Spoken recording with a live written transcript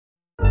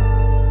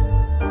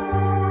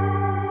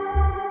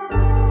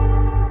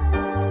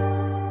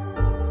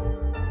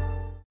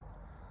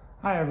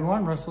Hi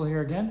everyone, Russell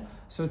here again.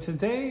 So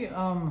today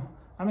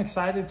I'm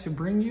excited to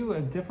bring you a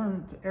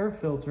different air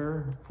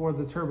filter for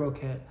the turbo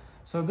kit.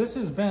 So this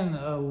has been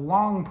a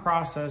long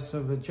process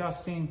of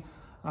adjusting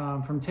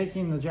from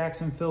taking the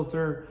Jansen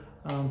filter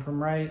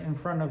from right in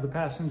front of the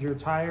passenger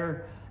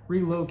tire,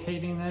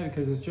 relocating it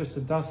because it's just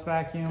a dust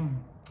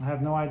vacuum. I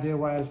have no idea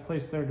why it was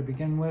placed there to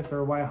begin with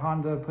or why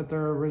Honda put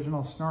their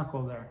original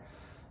snorkel there.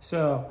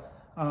 So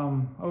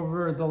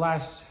over the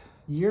last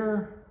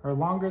year or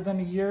longer than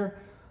a year,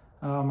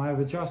 I've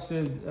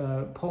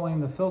adjusted pulling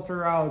the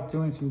filter out,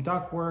 doing some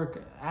duct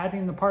work,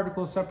 adding the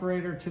particle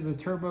separator to the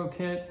turbo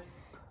kit,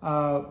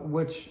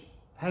 which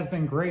has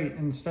been great.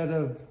 Instead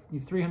of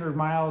 300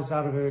 miles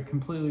out of a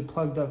completely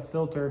plugged up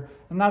filter,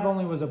 and not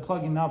only was it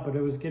plugging up, but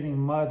it was getting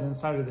mud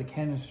inside of the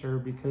canister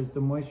because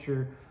the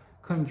moisture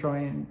couldn't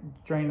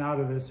drain out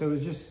of it. So it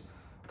was just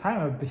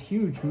kind of a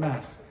huge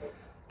mess.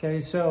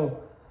 Okay,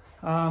 so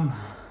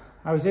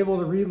I was able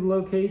to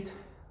relocate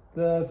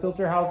the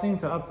filter housing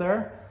to up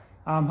there.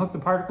 Hooked the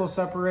particle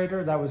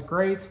separator, that was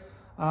great.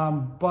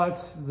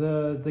 But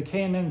the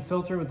K&N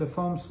filter with the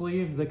foam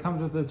sleeve that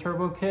comes with the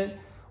turbo kit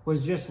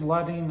was just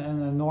letting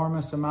an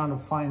enormous amount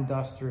of fine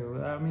dust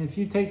through. I mean, if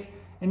you take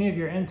any of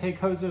your intake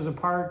hoses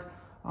apart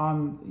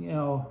on,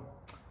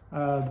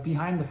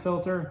 behind the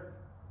filter,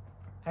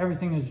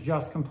 everything is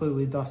just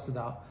completely dusted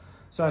out.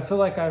 So I feel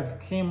like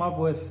I've came up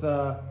with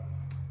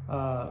a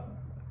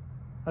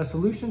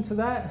solution to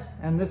that,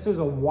 and this is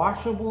a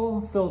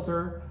washable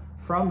filter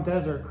from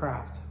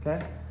Desertcraft,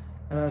 okay?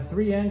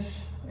 3-inch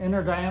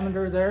inner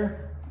diameter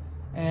there.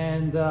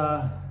 And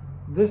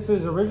this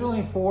is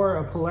originally for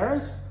a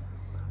Polaris.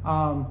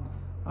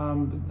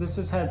 This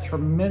has had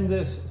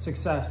tremendous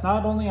success,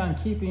 not only on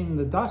keeping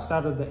the dust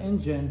out of the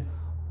engine,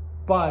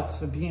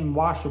 but being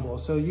washable.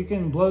 So you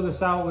can blow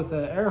this out with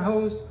an air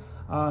hose.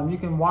 You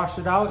can wash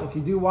it out. If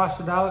you do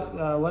wash it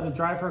out, let it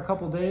dry for a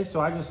couple days.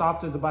 So I just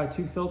opted to buy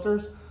 2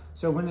 filters.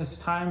 So when it's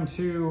time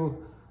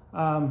to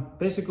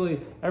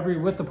basically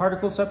with the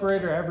particle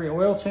separator, every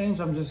oil change,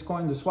 I'm just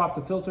going to swap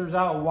the filters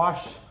out,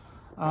 wash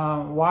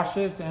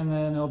it, and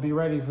then it'll be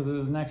ready for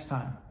the next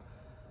time.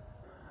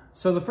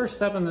 So the first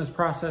step in this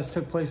process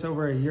took place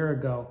over a year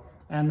ago,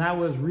 and that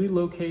was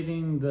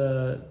relocating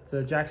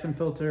the Jansen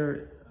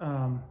filter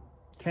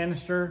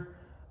canister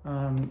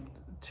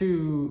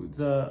to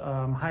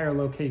the higher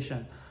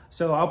location.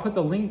 So I'll put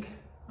the link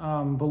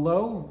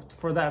below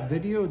for that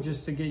video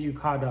just to get you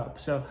caught up.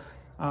 So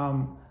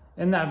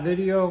in that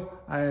video,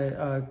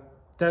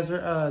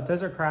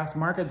 Desertcraft,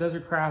 Market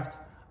Desertcraft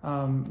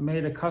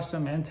made a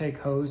custom intake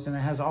hose, and it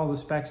has all the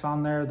specs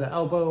on there, the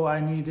elbow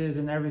I needed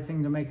and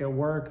everything to make it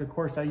work. Of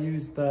course, I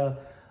used the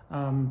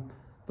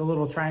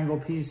little triangle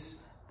piece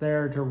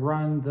there to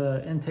run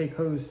the intake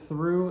hose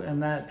through,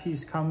 and that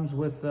piece comes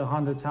with the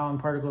Honda Talon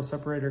particle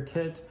separator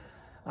kit.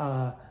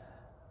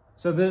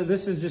 So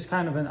this is just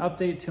kind of an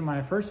update to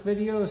my first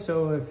video.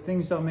 So if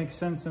things don't make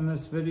sense in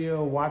this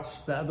video,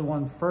 watch the other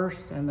one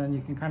first, and then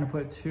you can kind of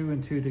put 2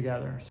 and 2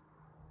 together.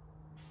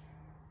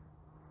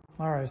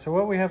 All right, so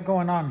what we have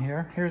going on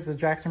here, here's the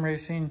Jansen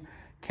Racing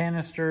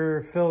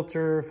canister,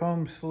 filter,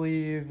 foam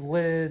sleeve,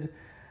 lid,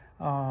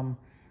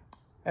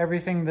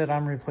 everything that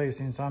I'm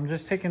replacing. So I'm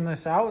just taking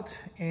this out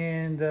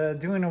and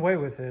doing away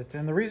with it.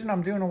 And the reason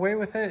I'm doing away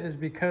with it is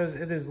because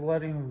it is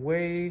letting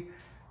way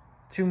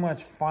too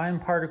much fine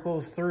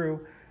particles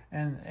through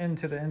and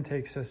into the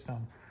intake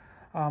system.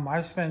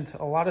 I've spent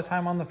a lot of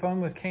time on the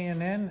phone with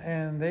K&N,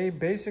 and they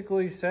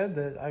basically said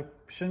that I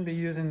shouldn't be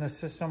using the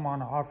system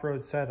on an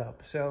off-road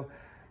setup. So,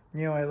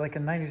 at like a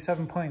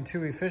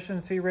 97.2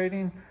 efficiency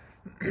rating,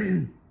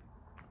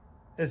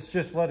 it's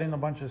just letting a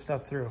bunch of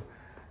stuff through.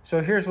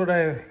 So here's what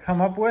I come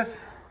up with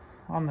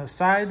on the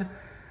side.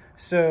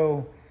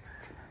 So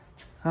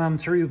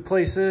to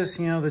replace this,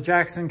 the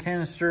Jansen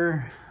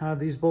canister,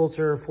 these bolts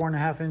are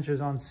 4.5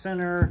 inches on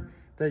center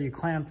that you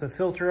clamp the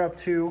filter up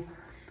to.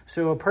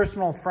 So a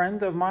personal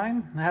friend of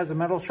mine has a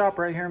metal shop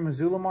right here in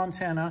Missoula,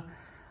 Montana,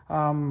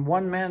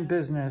 one-man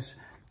business.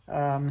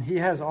 He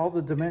has all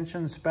the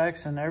dimension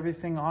specs and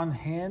everything on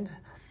hand.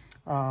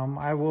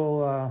 I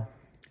will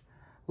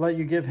let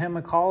you give him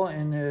a call,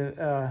 and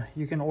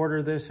you can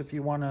order this if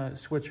you want to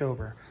switch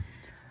over.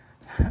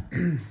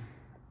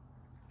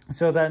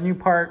 So that new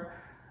part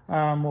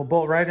will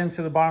bolt right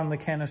into the bottom of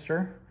the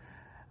canister.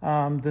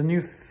 The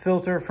new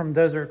filter from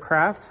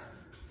Desertcraft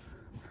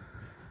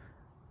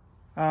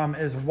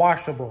is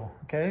washable.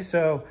 Okay,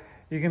 so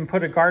you can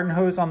put a garden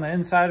hose on the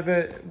inside of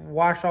it,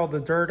 wash all the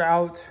dirt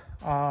out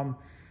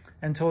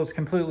until it's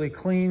completely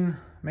clean.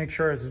 Make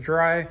sure it's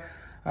dry.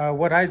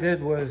 What I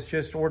did was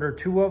just order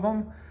 2 of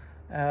them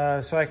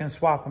so I can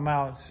swap them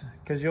out,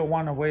 because you'll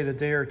want to wait a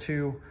day or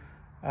 2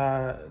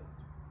 to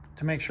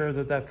make sure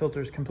that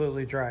filter is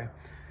completely dry.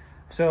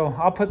 So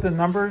I'll put the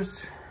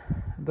numbers,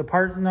 the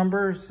part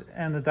numbers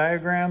and the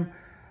diagram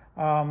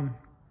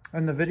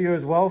in the video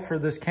as well for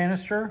this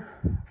canister,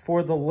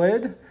 for the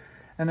lid.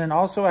 And then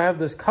also I have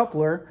this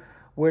coupler,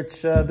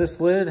 which this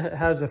lid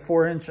has a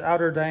 4-inch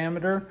outer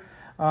diameter.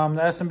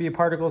 The S&B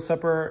particle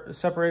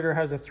separator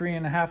has a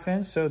 3.5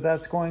 inch, so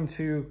that's going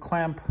to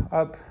clamp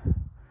up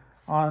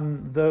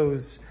on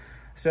those.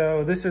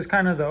 So this is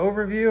kind of the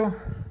overview,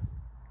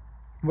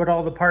 what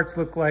all the parts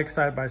look like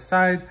side by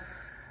side.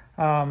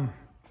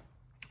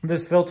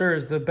 This filter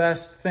is the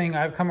best thing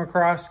I've come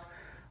across.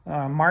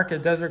 Mark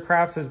at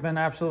Desertcraft has been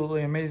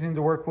absolutely amazing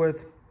to work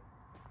with.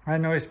 I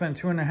know he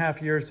spent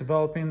 2.5 years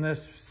developing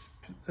this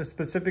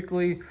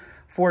specifically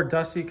for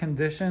dusty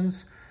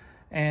conditions.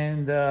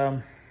 And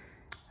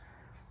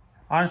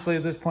honestly,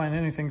 at this point,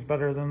 anything's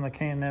better than the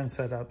K&N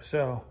setup.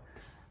 So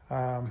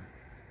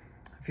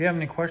if you have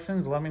any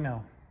questions, let me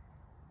know.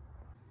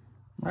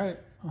 All right,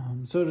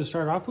 so to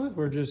start off with,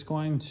 we're just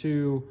going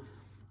to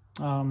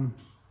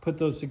put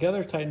those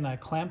together, tighten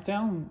that clamp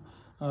down.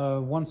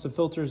 Once the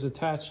filter is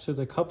attached to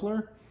the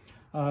coupler,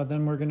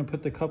 then we're going to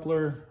put the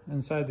coupler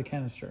inside the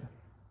canister.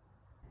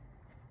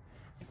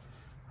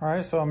 All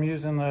right, so I'm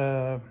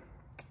using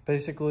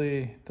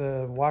basically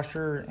the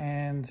washer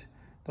and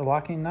the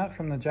locking nut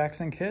from the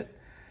Jansen kit,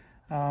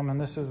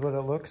 and this is what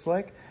it looks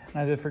like. And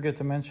I did forget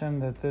to mention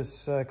that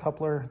this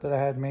coupler that I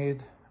had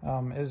made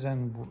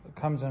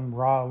comes in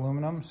raw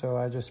aluminum, so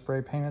I just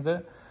spray painted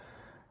it,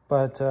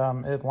 but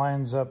it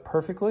lines up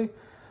perfectly.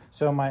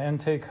 So my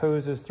intake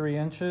hose is 3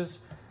 inches,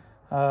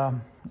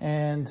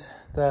 and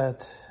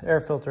that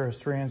air filter is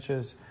 3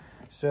 inches.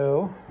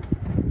 So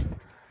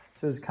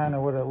this is kind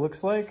of what it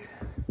looks like.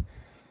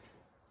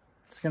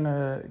 It's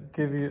gonna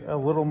give you a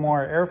little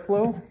more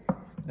airflow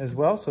as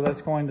well, so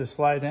that's going to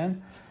slide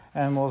in,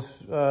 and we'll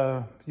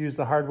use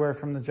the hardware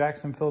from the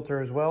Jansen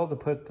filter as well to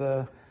put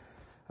the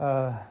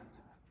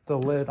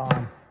lid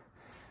on.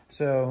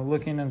 So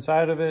looking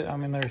inside of it, I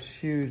mean, there's,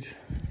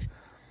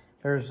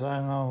 I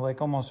don't know, like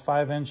almost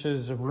 5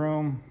 inches of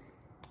room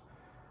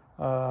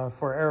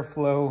for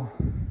airflow.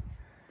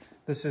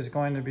 This is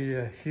going to be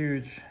a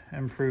huge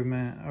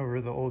improvement over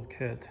the old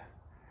kit.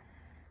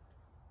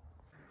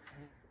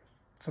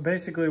 So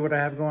basically what I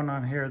have going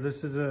on here,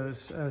 this is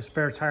a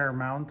spare tire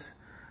mount,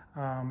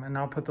 and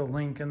I'll put the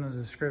link in the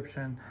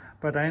description,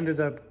 but I ended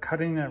up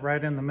cutting it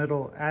right in the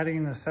middle,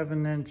 adding a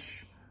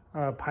 7-inch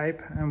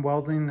pipe and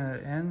welding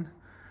it in.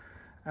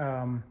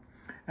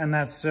 And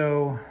that's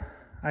so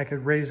I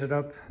could raise it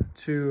up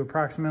to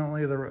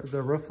approximately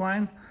the roof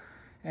line,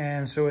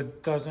 and so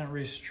it doesn't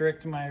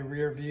restrict my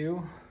rear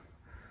view.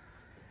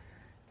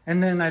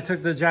 And then I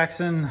took the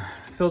Jansen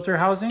filter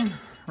housing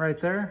right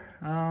there.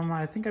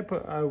 I think I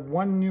put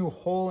one new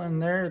hole in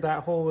there.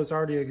 That hole was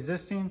already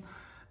existing.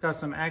 Got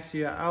some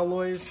Axia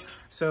alloys.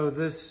 So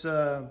this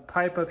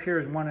pipe up here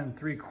is 1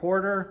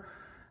 3/4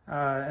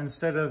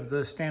 instead of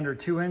the standard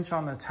 2-inch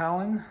on the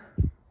Talon.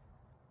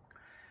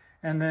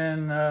 And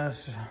then,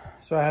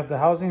 so I have the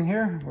housing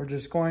here. We're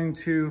just going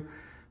to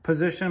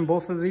position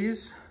both of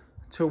these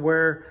to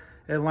where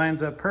it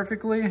lines up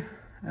perfectly.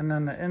 And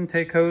then the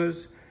intake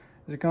hose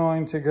is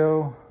going to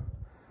go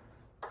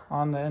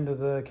on the end of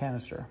the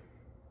canister.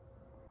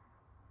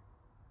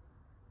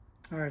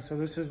 All right, so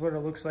this is what it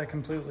looks like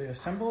completely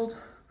assembled.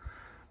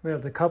 We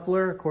have the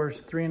coupler, of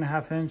course,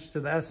 3.5 inch to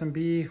the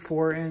S&B,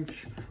 4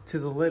 inch to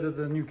the lid of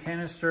the new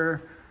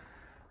canister.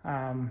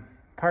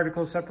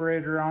 Particle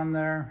separator on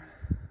there.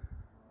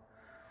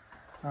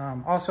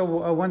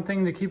 Also, one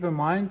thing to keep in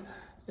mind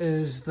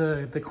is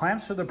the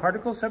clamps for the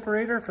particle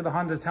separator for the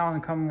Honda Talon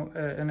come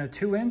in a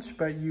 2-inch,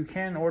 but you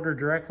can order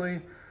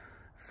directly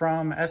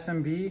from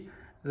S&B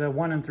the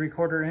 1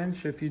 3/4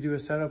 inch if you do a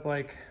setup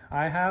like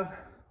I have.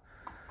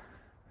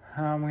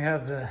 We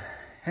have the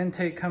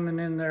intake coming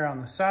in there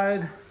on the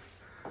side.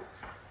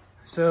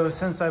 So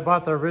since I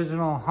bought the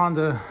original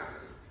Honda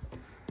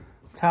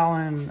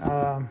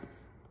Talon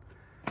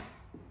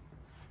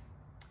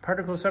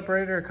particle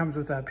separator, it comes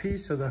with that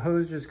piece, so the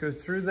hose just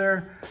goes through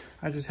there.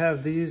 I just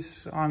have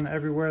these on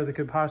everywhere that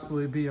could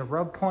possibly be a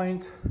rub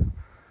point.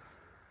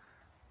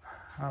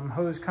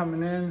 Hose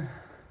coming in.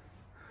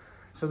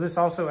 So this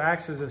also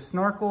acts as a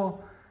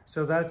snorkel.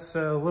 So that's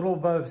a little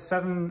above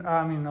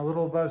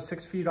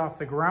 6 feet off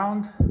the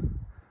ground.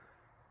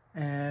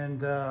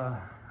 And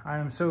I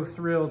am so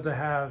thrilled to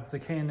have the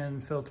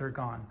K&N filter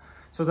gone.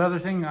 So the other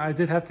thing, I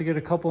did have to get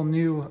a couple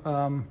new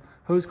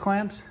hose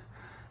clamps.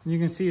 You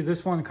can see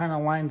this one kind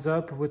of lines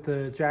up with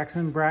the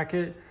Jansen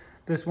bracket.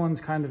 This one's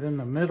kind of in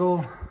the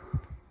middle,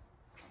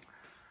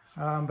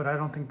 but I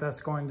don't think that's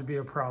going to be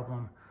a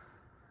problem.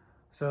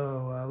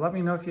 So let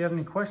me know if you have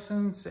any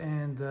questions,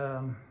 and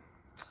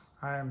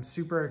I'm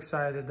super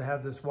excited to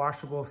have this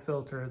washable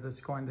filter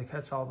that's going to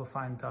catch all the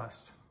fine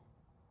dust.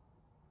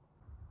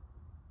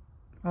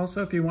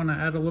 Also, if you want to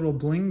add a little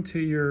bling to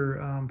your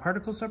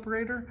particle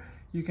separator,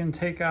 you can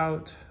take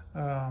out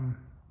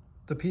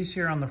the piece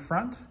here on the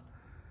front.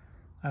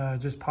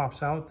 Just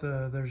pops out.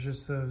 There's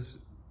just those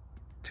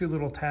 2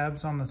 little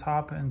tabs on the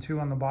top and 2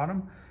 on the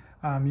bottom.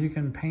 You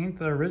can paint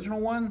the original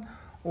one,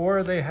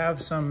 or they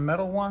have some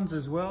metal ones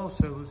as well.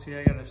 So let's see,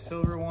 I got a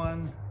silver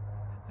one,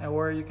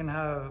 or you can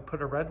put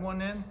a red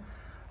one in.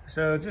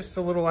 So just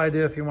a little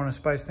idea if you want to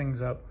spice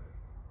things up.